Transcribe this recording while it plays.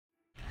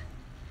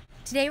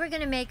Today we're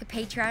going to make a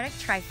patriotic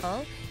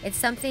trifle. It's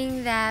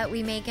something that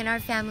we make in our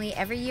family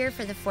every year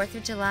for the 4th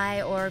of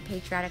July or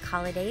patriotic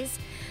holidays.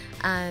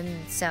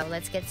 So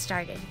let's get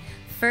started.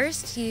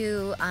 First,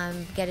 you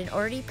get an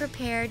already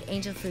prepared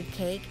angel food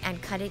cake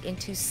and cut it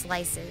into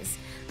slices,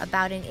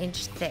 about 1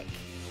 inch thick.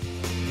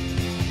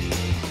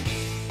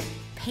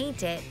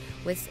 Paint it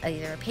with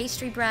either a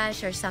pastry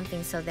brush or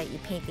something so that you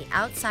paint the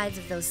outsides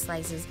of those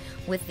slices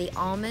with the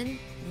almond,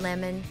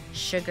 lemon,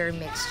 sugar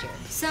mixture.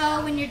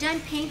 So when you're done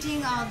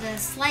painting all the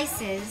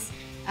slices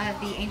of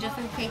the angel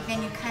food cake,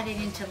 then you cut it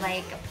into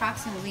like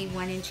approximately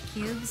 1 inch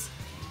cubes,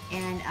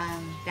 and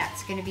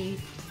that's going to be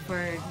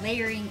for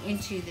layering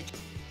into the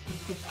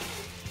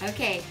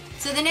Okay,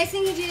 so the next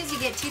thing you do is you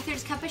get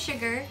 2/3 cup of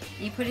sugar,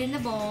 you put it in the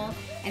bowl,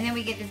 and then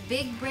we get this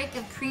big brick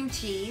of cream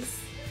cheese,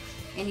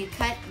 and you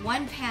cut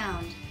 1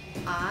 pound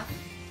off.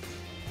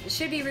 It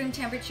should be room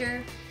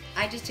temperature.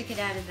 I just took it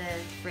out of the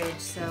fridge,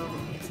 so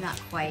it's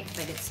not quite,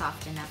 but it's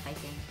soft enough, I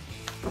think.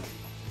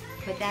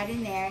 Put that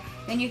in there.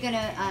 Then you're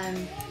gonna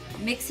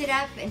mix it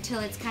up until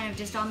it's kind of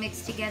just all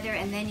mixed together,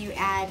 and then you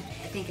add,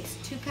 I think it's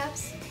 2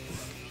 cups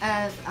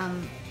of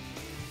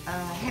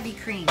heavy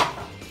cream,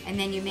 and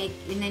then you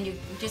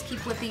just keep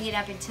whipping it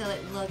up until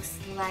it looks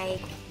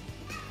like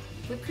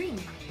whipped cream.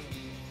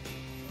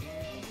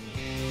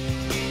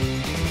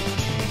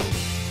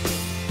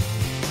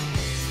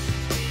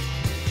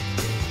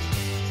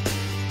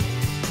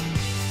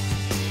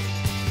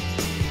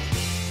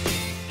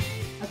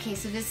 Okay,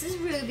 so this is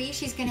Ruby.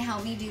 She's going to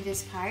help me do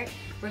this part.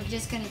 We're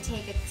just going to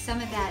take some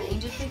of that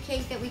angel food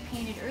cake that we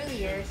painted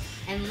earlier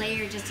and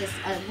layer just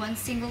one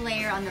single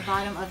layer on the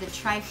bottom of the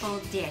trifle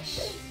dish.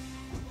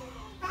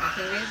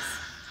 Okay,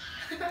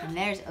 Ribs? And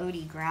there's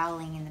Odie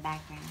growling in the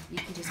background. You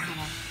can just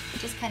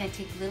kind of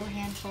take little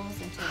handfuls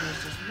until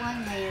there's just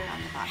one layer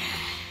on the bottom.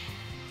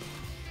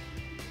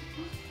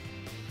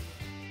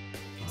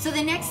 So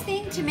the next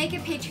thing, to make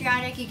it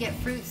patriotic, you get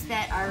fruits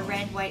that are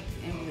red, white,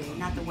 and blue.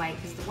 Not the white,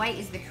 because the white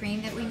is the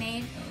cream that we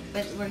made.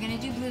 But we're gonna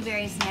do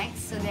blueberries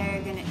next. So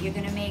you're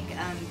gonna make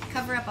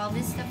cover up all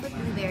this stuff with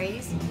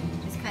blueberries,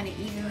 just kind of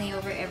evenly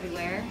over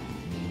everywhere.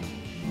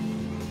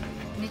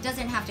 And it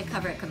doesn't have to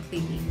cover it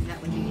completely, because that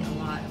would be a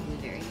lot of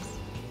blueberries.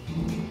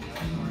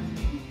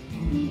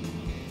 You're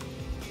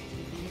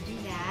gonna do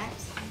that.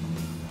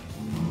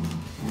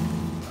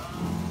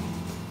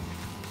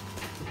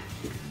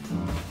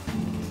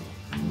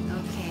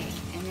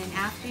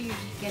 After you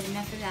get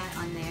enough of that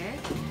on there,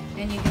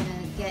 then you're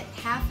gonna get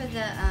half of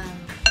the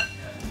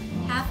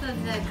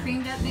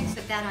creamed up mix,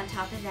 put that on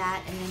top of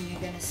that, and then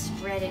you're gonna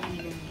spread it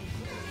evenly.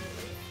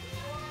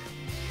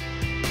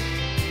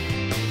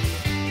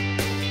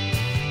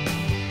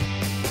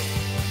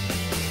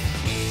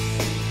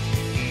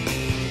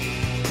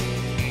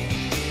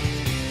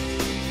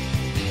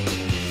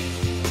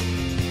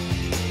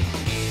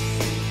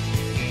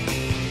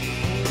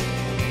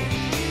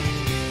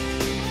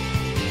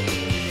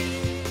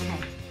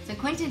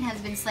 Quentin has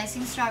been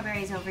slicing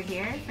strawberries over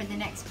here for the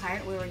next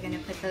part, where we're going to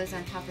put those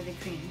on top of the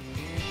cream.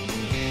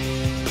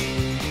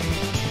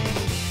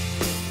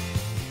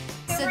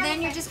 So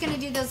then you're just going to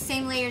do those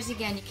same layers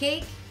again.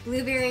 Cake,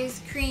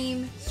 blueberries,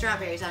 cream,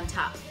 strawberries on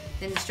top.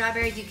 Then the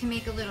strawberries, you can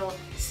make a little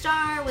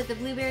star with the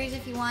blueberries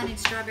if you want, and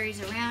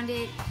strawberries around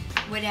it,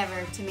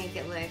 whatever, to make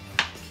it look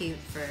cute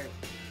for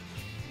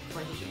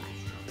 4th of July.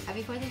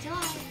 Happy 4th of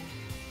July!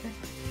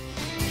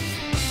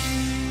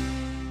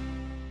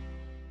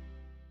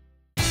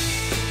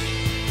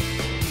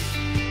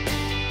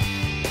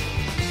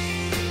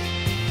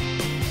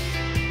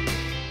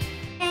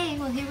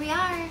 Here we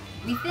are.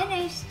 We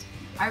finished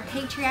our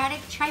patriotic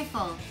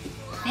trifle,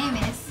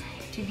 famous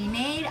to be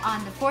made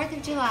on the 4th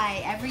of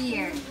July every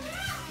year.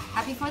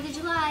 Happy 4th of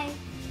July!